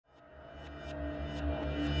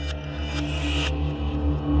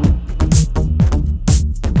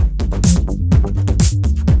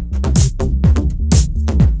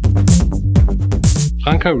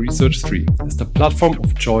Franka Research 3 is the platform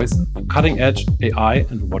of choice for cutting-edge AI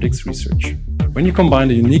and robotics research. When you combine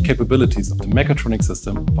the unique capabilities of the mechatronic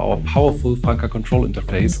system with our powerful Franka control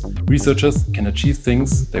interface, researchers can achieve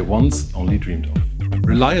things they once only dreamed of.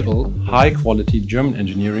 Reliable, high-quality German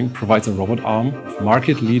engineering provides a robot arm with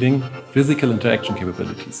market-leading physical interaction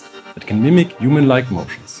capabilities that can mimic human-like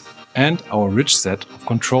motions. And our rich set of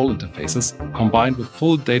control interfaces, combined with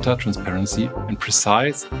full data transparency and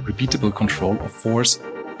precise, repeatable control of force,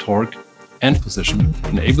 torque, and position,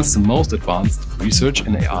 enables the most advanced research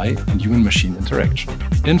in AI and human-machine interaction.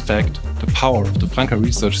 In fact, the power of the Franka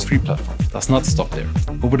Research 3 platform does not stop there.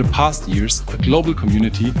 Over the past years, a global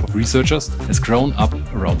community of researchers has grown up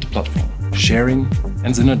around the platform, sharing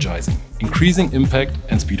and synergizing, increasing impact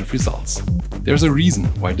and speed of results. There's a reason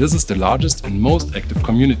why this is the largest and most active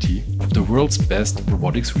community of the world's best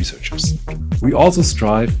robotics researchers. We also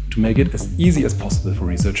strive to make it as easy as possible for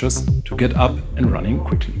researchers to get up and running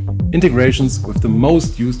quickly. Integrations with the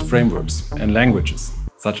most used frameworks and languages,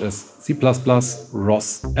 such as C++,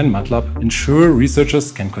 ROS and MATLAB, ensure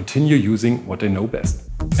researchers can continue using what they know best.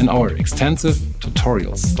 And our extensive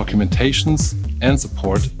tutorials, documentations and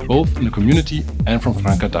support, both in the community and from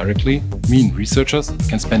Franka directly, mean researchers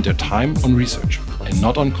can spend their time on research and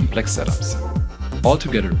not on complex setups.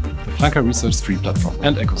 Altogether, the Franka Research 3 platform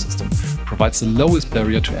and ecosystem provides the lowest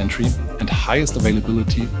barrier to entry and highest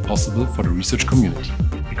availability possible for the research community.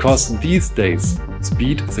 Because these days,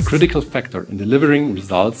 speed is a critical factor in delivering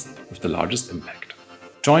results with the largest impact.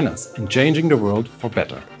 Join us in changing the world for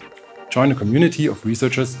better. Join a community of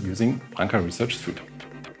researchers using Franka Research 3.